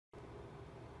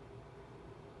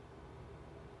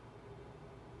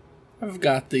I've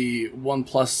got the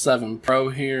OnePlus 7 Pro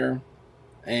here,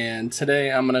 and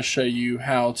today I'm going to show you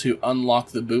how to unlock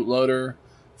the bootloader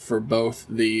for both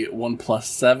the OnePlus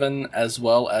 7 as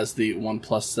well as the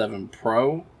OnePlus 7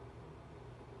 Pro.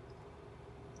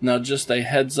 Now, just a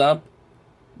heads up,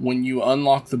 when you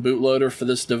unlock the bootloader for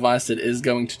this device, it is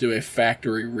going to do a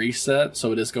factory reset,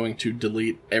 so it is going to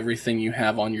delete everything you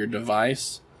have on your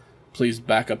device. Please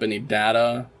back up any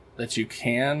data that you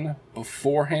can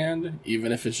beforehand,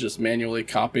 even if it's just manually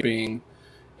copying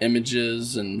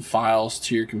images and files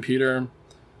to your computer.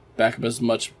 Back up as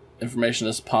much information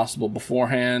as possible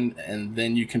beforehand, and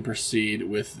then you can proceed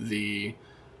with the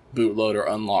bootloader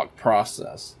unlock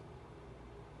process.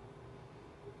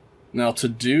 Now, to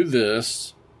do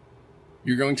this,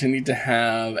 you're going to need to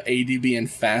have ADB and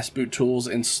Fastboot tools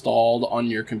installed on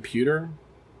your computer.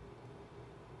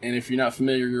 And if you're not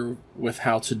familiar with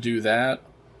how to do that,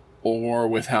 or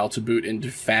with how to boot into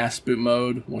Fastboot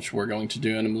mode, which we're going to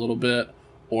do in a little bit,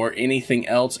 or anything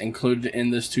else included in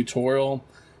this tutorial,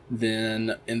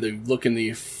 then look in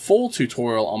the full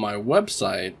tutorial on my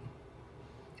website,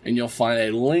 and you'll find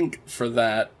a link for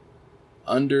that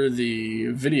under the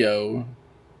video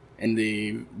in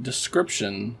the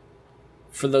description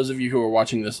for those of you who are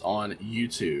watching this on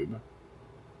YouTube.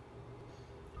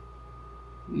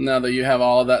 Now that you have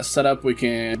all of that set up, we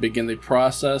can begin the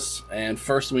process. And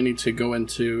first we need to go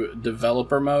into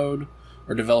developer mode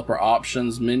or developer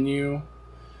options menu.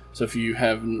 So if you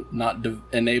have not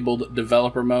enabled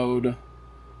developer mode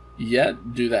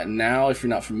yet, do that now. If you're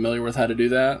not familiar with how to do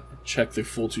that, check the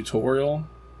full tutorial.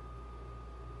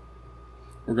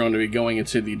 We're going to be going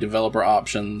into the developer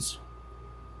options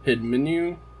hidden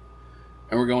menu,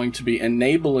 and we're going to be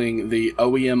enabling the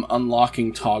OEM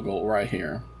unlocking toggle right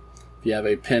here. If you have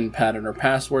a PIN, pattern, or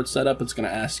password set up, it's going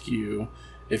to ask you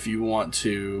if you want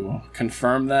to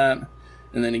confirm that,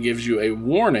 and then it gives you a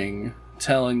warning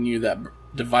telling you that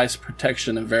device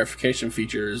protection and verification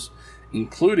features,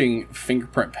 including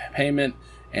fingerprint payment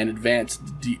and advanced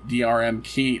DRM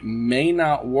key, may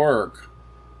not work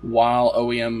while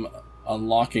OEM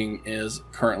unlocking is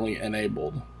currently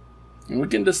enabled. And we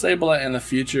can disable it in the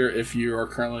future if you are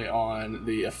currently on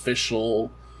the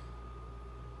official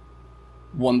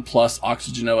OnePlus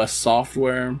Oxygen OS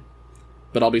software,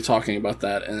 but I'll be talking about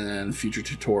that in future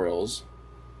tutorials.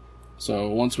 So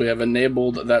once we have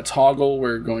enabled that toggle,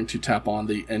 we're going to tap on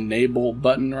the enable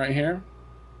button right here.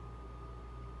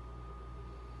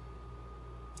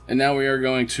 And now we are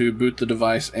going to boot the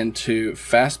device into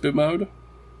Fastboot mode,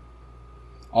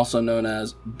 also known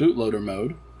as bootloader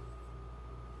mode.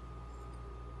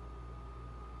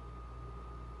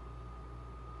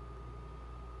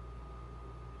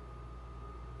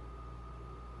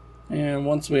 And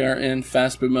once we are in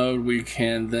Fastboot mode, we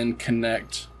can then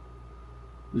connect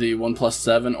the OnePlus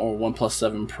 7 or OnePlus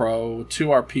 7 Pro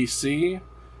to our PC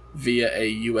via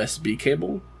a USB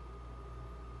cable.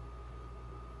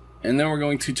 And then we're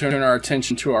going to turn our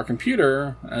attention to our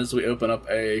computer as we open up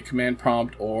a command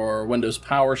prompt or Windows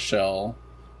PowerShell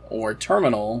or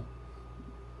terminal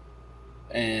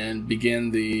and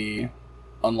begin the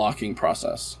unlocking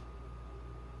process.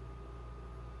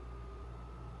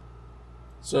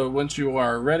 So once you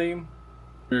are ready,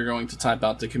 you're going to type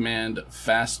out the command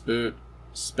fastboot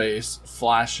space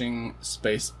flashing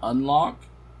space unlock,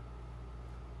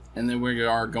 and then we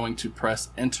are going to press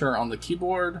enter on the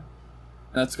keyboard.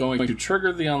 That's going to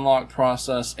trigger the unlock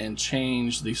process and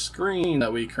change the screen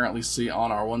that we currently see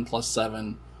on our OnePlus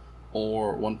 7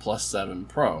 or OnePlus 7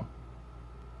 Pro.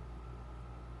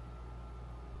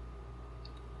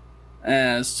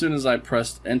 As soon as I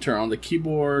pressed enter on the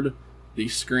keyboard, the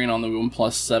screen on the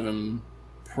OnePlus 7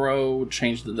 Pro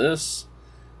changed to this,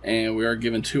 and we are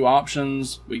given two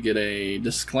options. We get a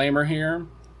disclaimer here.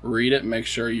 Read it, make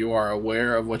sure you are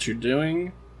aware of what you're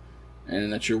doing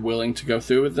and that you're willing to go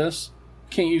through with this.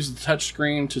 Can't use the touch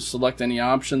screen to select any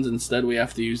options. Instead, we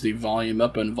have to use the volume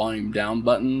up and volume down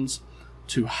buttons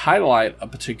to highlight a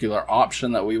particular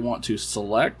option that we want to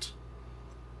select.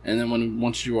 And then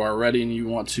once you are ready and you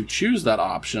want to choose that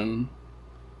option,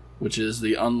 which is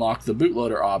the unlock the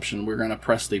bootloader option, we're going to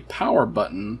press the power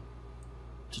button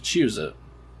to choose it.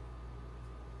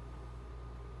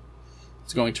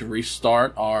 It's going to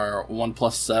restart our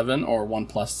OnePlus 7 or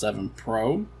OnePlus 7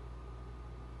 Pro.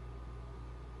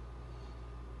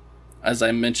 As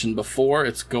I mentioned before,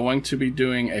 it's going to be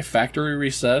doing a factory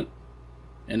reset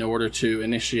in order to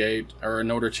initiate or in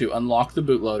order to unlock the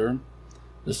bootloader.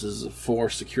 This is for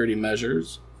security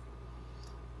measures.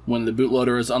 When the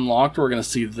bootloader is unlocked, we're going to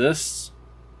see this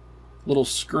little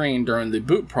screen during the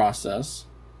boot process.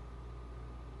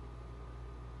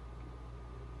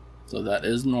 So that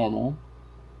is normal.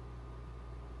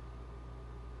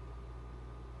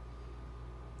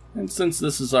 And since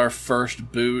this is our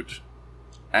first boot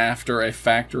after a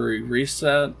factory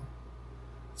reset,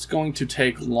 it's going to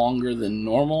take longer than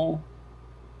normal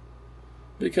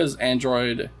because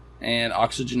Android and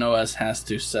Oxygen OS has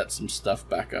to set some stuff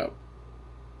back up.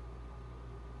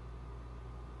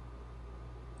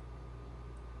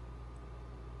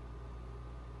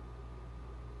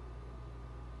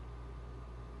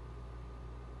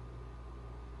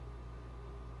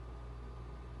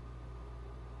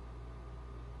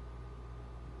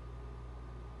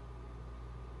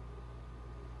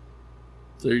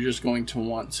 So you're just going to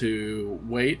want to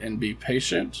wait and be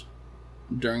patient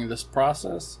during this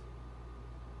process.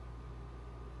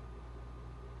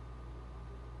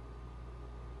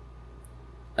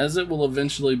 As it will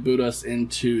eventually boot us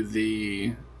into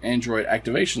the Android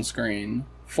activation screen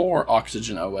for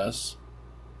Oxygen OS.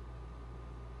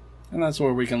 And that's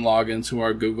where we can log into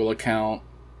our Google account,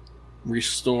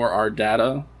 restore our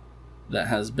data that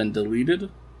has been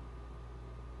deleted.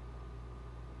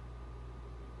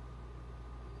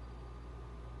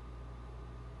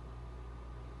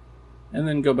 And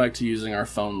then go back to using our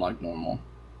phone like normal.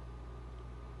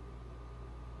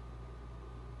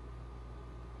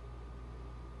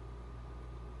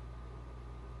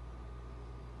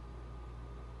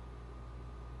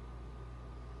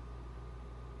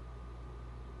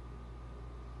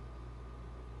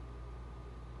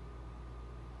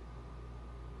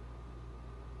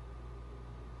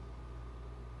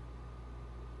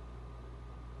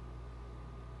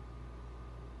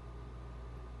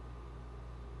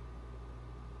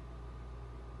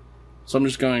 So I'm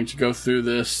just going to go through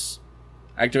this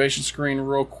activation screen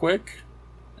real quick,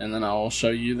 and then I'll show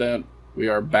you that we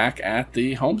are back at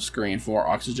the home screen for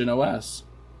Oxygen OS.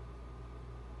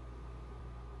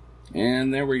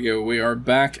 And there we go, we are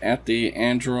back at the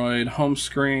Android home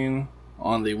screen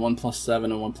on the OnePlus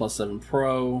 7 and OnePlus 7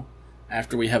 Pro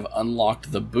after we have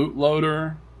unlocked the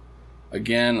bootloader.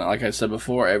 Again, like I said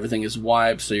before, everything is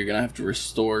wiped, so you're going to have to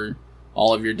restore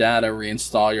all of your data,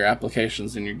 reinstall your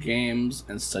applications and your games,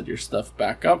 and set your stuff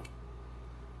back up.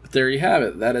 But there you have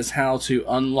it. That is how to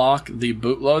unlock the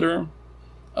bootloader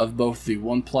of both the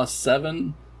OnePlus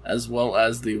 7 as well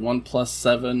as the OnePlus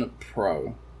 7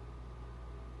 Pro.